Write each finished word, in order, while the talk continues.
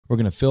We're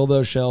going to fill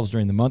those shelves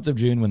during the month of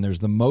June when there's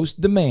the most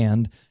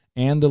demand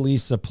and the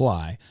least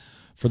supply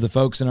for the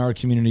folks in our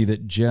community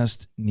that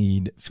just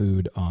need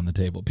food on the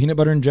table. Peanut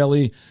butter and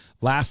jelly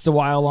lasts a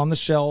while on the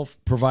shelf,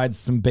 provides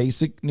some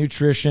basic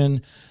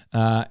nutrition,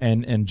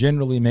 and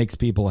generally makes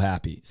people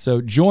happy.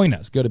 So join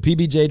us. Go to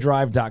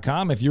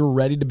pbjdrive.com. If you're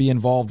ready to be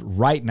involved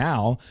right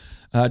now,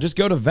 just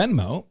go to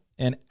Venmo,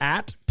 and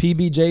at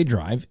PBJ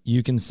Drive,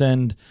 you can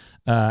send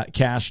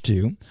cash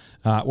to.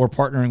 We're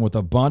partnering with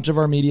a bunch of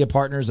our media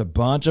partners, a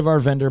bunch of our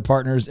vendor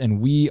partners, and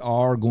we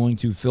are going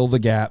to fill the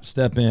gap,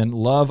 step in,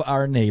 love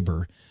our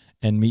neighbor,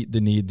 and meet the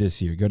need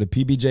this year. Go to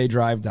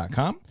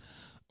pbjdrive.com,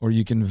 or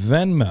you can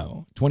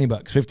Venmo $20,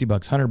 $50,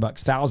 $100,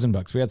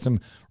 $1,000. We had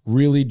some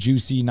really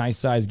juicy, nice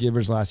size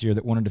givers last year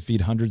that wanted to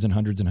feed hundreds and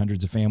hundreds and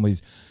hundreds of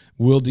families.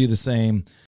 We'll do the same.